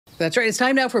That's right. It's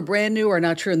time now for Brand New or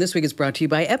Not True, and this week is brought to you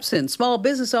by Epson. Small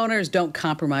business owners, don't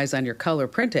compromise on your color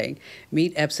printing.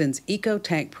 Meet Epson's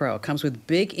EcoTank Pro. It comes with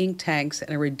big ink tanks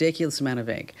and a ridiculous amount of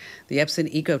ink. The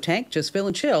Epson EcoTank, just fill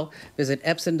and chill. Visit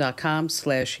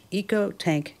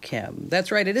epson.com/EcoTankChem.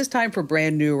 That's right. It is time for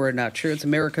Brand New or Not True. It's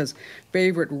America's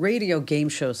favorite radio game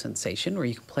show sensation where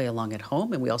you can play along at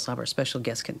home, and we also have our special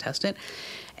guest contestant.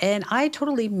 And I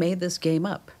totally made this game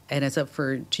up, and it's up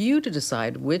to you to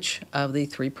decide which of the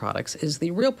three products is the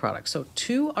real product. So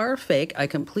two are fake. I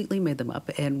completely made them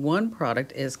up, and one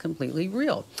product is completely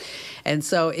real. And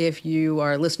so if you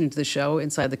are listening to the show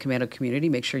inside the Komando community,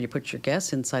 make sure you put your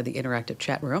guess inside the interactive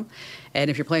chat room. And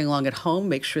if you're playing along at home,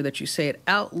 make sure that you say it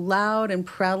out loud and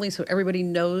proudly so everybody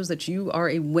knows that you are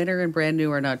a winner in Brand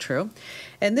New or Not True.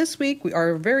 And this week,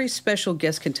 our very special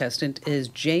guest contestant is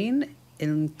Jayne,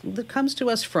 and it comes to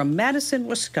us from Madison,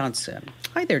 Wisconsin.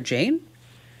 Hi there, Jayne.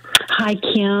 Hi,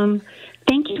 Kim.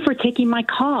 Thank you for taking my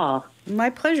call. My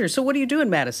pleasure. So what do you do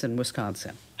in Madison,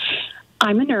 Wisconsin?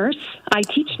 I'm a nurse. I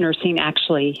teach nursing,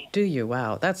 actually. Do you?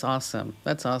 Wow, that's awesome.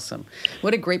 That's awesome.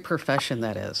 What a great profession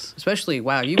that is. Especially,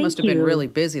 wow, you Thank must have been you. really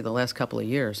busy the last couple of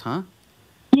years, huh?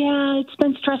 Yeah, it's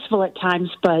been stressful at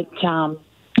times, but,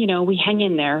 we hang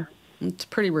in there. It's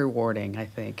pretty rewarding, I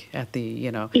think, It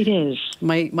is.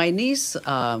 My niece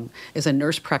is a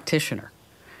nurse practitioner,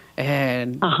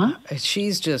 and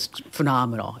she's just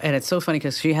phenomenal. And it's so funny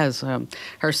because she has,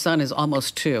 her son is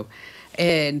almost 2.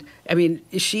 And, I mean,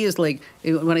 she is like,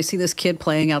 when I see this kid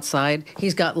playing outside,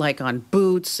 he's got like on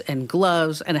boots and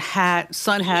gloves and a hat,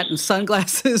 sun hat and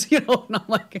sunglasses, and I'm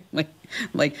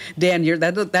like, Dan,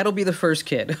 that'll be the first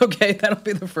kid, okay? That'll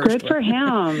be the first Good for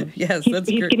him. Yes, he's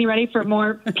great. getting ready for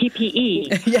more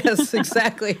PPE. Yes,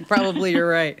 exactly. Probably you're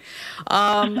right.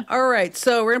 All right,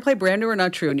 so we're going to play Brand New or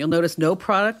Not True, and you'll notice no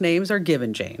product names are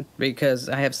given, Jayne, because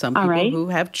I have some people who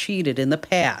have cheated in the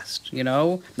past,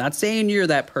 not saying you're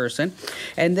that person.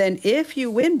 And then if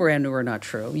you win Brand New or Not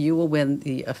True, you will win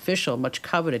the official, much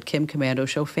coveted Kim Komando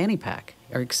Show fanny pack.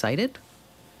 Are you excited?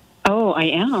 Oh, I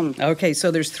am. Okay, so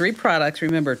there's 3 products.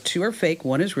 Remember, 2 are fake,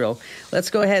 1 is real.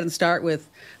 Let's go ahead and start with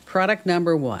product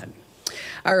number 1.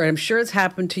 All right, I'm sure it's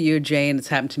happened to you, Jayne. It's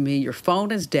happened to me. Your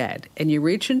phone is dead, and you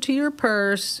reach into your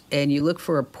purse, and you look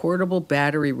for a portable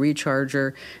battery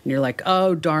recharger, and you're like,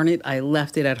 oh, darn it, I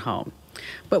left it at home.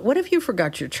 But what if you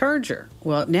forgot your charger?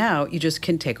 Well, now you just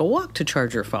can take a walk to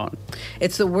charge your phone.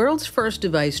 It's the world's first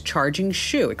device charging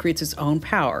shoe. It creates its own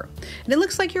power. And it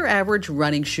looks like your average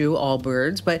running shoe,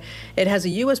 Allbirds, but it has a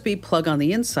USB plug on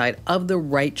the inside of the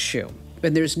right shoe.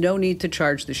 And there's no need to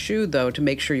charge the shoe, though, to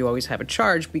make sure you always have a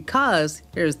charge because,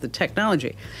 here's the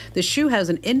technology. The shoe has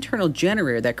an internal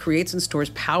generator that creates and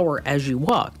stores power as you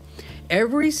walk.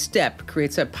 Every step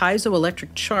creates a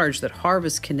piezoelectric charge that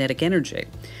harvests kinetic energy.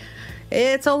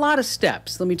 It's a lot of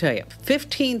steps, let me tell you.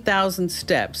 15,000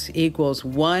 steps equals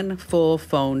 1 full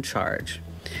phone charge.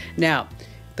 Now,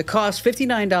 the cost,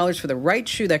 $59 for the right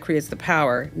shoe that creates the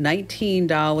power,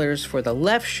 $19 for the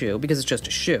left shoe because it's just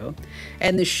a shoe.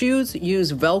 And the shoes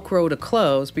use Velcro to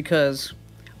close because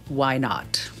why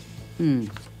not?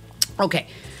 Okay,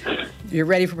 you're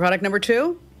ready for product number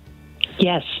 2?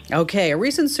 Yes. Okay, a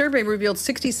recent survey revealed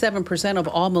 67% of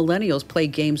all millennials play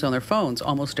games on their phones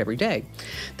almost every day.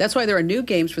 That's why there are new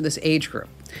games for this age group.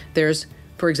 There's,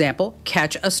 for example,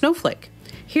 Catch a Snowflake.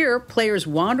 Here, players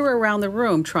wander around the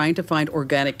room trying to find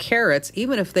organic carrots.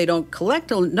 Even if they don't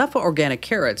collect enough organic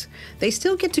carrots, they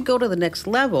still get to go to the next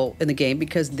level in the game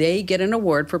because they get an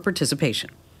award for participation.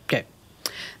 Okay.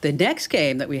 The next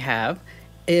game that we have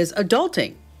is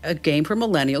Adulting, a game for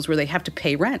millennials where they have to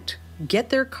pay rent,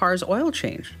 get their car's oil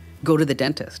changed, go to the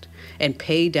dentist, and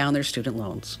pay down their student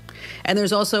loans. And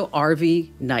there's also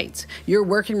RV Nights. You're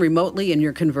working remotely in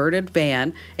your converted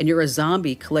van, and you're a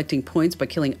zombie collecting points by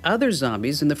killing other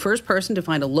zombies, and the first person to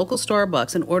find a local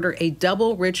Starbucks and order a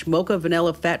double rich mocha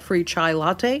vanilla fat-free chai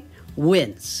latte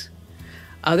wins.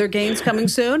 Other games coming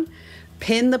soon,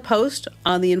 Pin the Post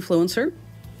on the Influencer.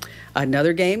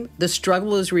 Another game, The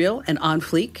Struggle is Real and On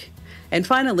Fleek. And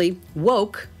finally,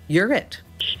 Woke, You're It.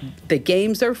 The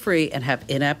games are free and have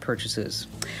in-app purchases.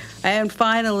 And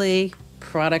finally,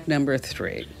 product number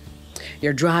 3.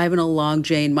 You're driving along,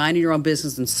 Jayne, minding your own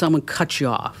business, and someone cuts you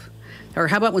off. Or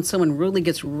how about when someone really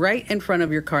gets right in front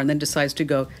of your car and then decides to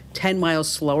go 10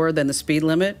 miles slower than the speed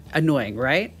limit? Annoying,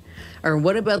 right? Or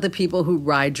what about the people who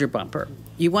ride your bumper?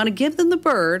 You want to give them the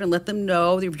bird and let them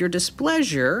know of your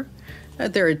displeasure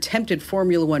at their attempted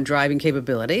Formula One driving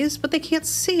capabilities, but they can't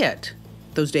see it.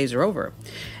 Those days are over.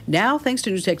 Now, thanks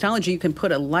to new technology, you can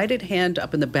put a lighted hand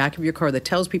up in the back of your car that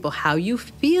tells people how you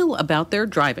feel about their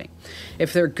driving.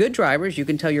 If they're good drivers, you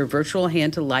can tell your virtual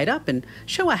hand to light up and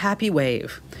show a happy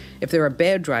wave. If they're a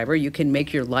bad driver, you can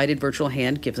make your lighted virtual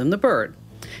hand give them the bird.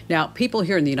 Now, people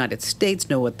here in the United States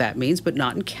know what that means, but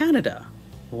not in Canada.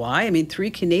 Why? I mean, 3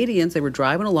 Canadians, they were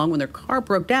driving along when their car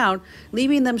broke down,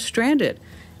 leaving them stranded.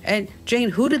 And Jayne,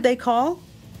 who did they call?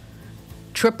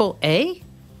 AAA?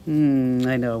 I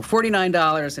know,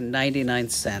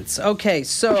 $49.99. Okay,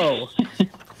 so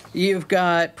you've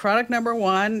got product number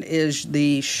 1 is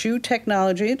the shoe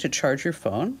technology to charge your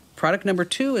phone. Product number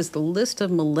 2 is the list of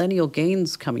millennial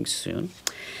gains coming soon.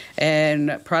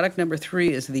 And product number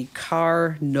 3 is the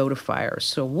car notifier.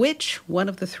 So which one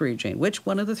of the 3, Jayne, which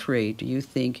one of the 3 do you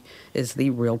think is the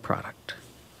real product?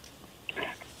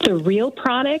 The real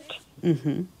product?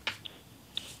 Mm-hmm.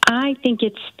 I think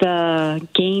it's the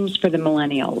games for the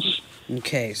millennials.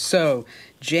 Okay, so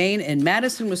Jayne in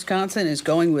Madison, Wisconsin is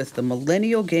going with the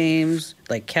millennial games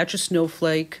like Catch a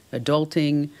Snowflake,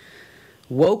 Adulting,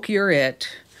 Woke You're It.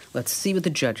 Let's see what the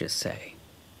judges say.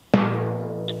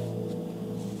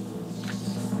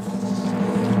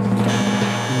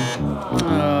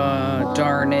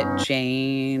 Darn it,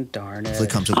 Jayne, darn it. It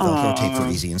comes with Velcro tape for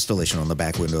easy installation on the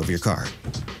back window of your car.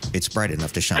 It's bright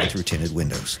enough to shine through tinted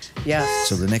windows. Yes.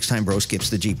 So the next time bro skips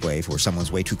the Jeep wave or someone's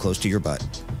way too close to your butt,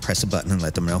 press a button and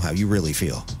let them know how you really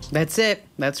feel. That's it.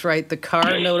 That's right. The car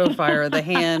notifier, the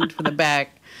hand for the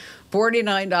back,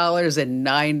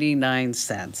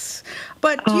 $49.99.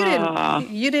 But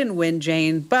you didn't win,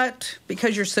 Jayne. But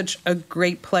because you're such a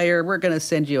great player, we're going to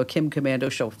send you a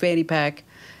Komando Show fanny pack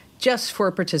just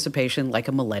for participation like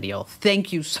a millennial.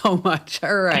 Thank you so much.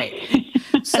 All right.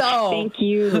 So Thank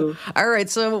you. All right.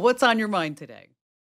 So what's on your mind today?